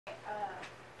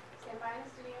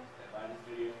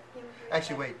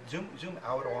Actually, wait. Zoom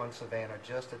out on Savannah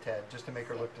just a tad, just to make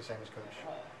her look the same as Coach.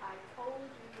 I told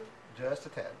you. Just a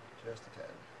tad. Just a tad.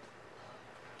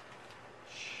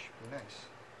 Shh. Be nice.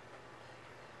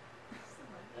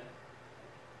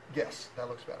 Yes, that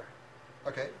looks better.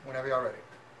 Okay. Whenever y'all ready.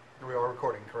 We are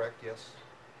recording, correct? Yes.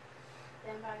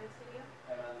 Stand by the studio.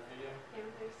 Stand by the video.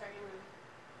 Camera 3, start your room.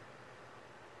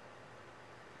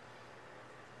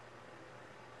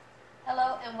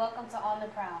 Hello and welcome to On the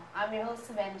Prowl. I'm your host,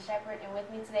 Savannah Shepherd, and with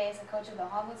me today is the coach of the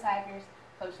Hahnville Tigers,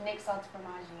 Coach Nick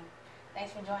Saltzbermagine.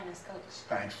 Thanks for joining us, Coach.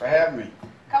 Thanks for having me.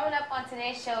 Coming up on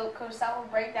today's show, Coach Salt will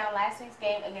break down last week's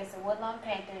game against the Woodlawn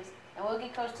Panthers, and we'll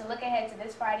get Coach to look ahead to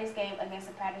this Friday's game against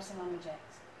the Patterson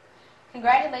Lumberjacks.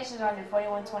 Congratulations on your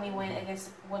 41-20 win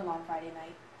against Woodlawn Friday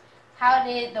night. How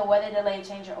did the weather delay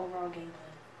change your overall game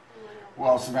plan?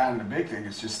 Well, Savannah, the big thing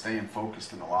is just staying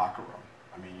focused in the locker room.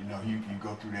 I mean, you know, you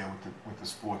go through there with the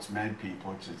sportsmen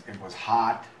people. It was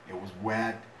hot. It was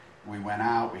wet. We went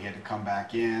out. We had to come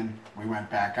back in. We went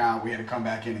back out. We had to come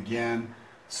back in again.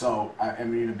 So, I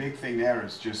mean, the big thing there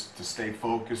is just to stay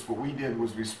focused. What we did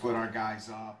was we split our guys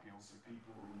up. You know, some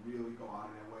people who really go out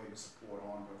of their way to support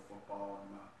Hahnville football,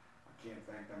 and I can't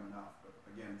thank them enough. But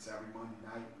again, it's every Monday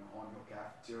night in the Hahnville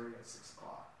cafeteria at 6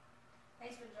 o'clock.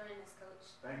 Thanks for joining us, Coach.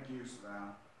 Thank you,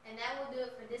 Savannah. And that will do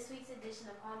it for this week's edition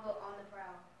of Hahnville On the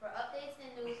Prowl. For updates and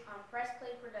news on Press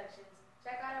Play Productions,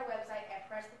 check out our website at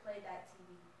presstoplay.tv.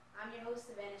 I'm your host,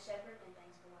 Savannah Shepherd, and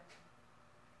thanks for watching.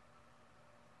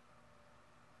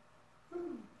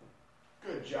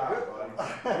 Good job, buddy.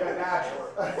 You're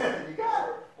natural. You got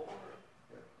it.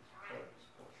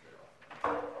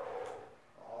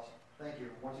 Awesome. Thank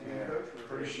you once again, Coach. We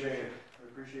Appreciate it. We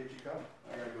appreciate you coming.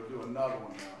 I gotta go do another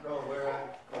one now. No, where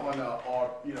at? Going to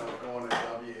going to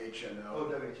WHNO. Oh,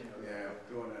 WHNO. Yeah,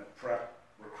 doing that prep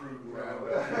recruiting round.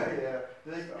 Yeah.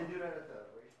 Do they do that at the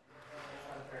race?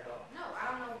 No,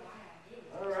 I don't know why I did.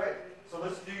 All right. So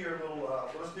let's do your little.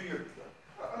 Let's do your.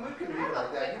 I'm looking at you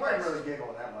like that. You weren't really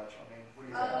giggling that much. I mean, what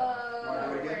do you think? You want to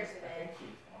do it again?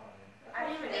 I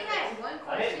think I had one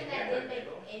question that didn't make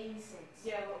any sense.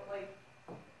 Yeah, but like.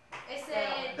 It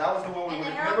said. That was the one we And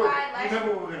were. the Herald Guide last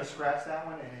Remember we were going to scratch that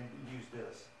one and then use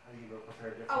this. How do you go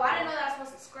prepare different? Oh, I didn't know that I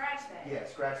was supposed to scratch that. Yeah,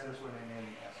 scratch this one and then.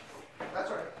 That's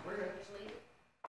all right. We're good. Just leave it.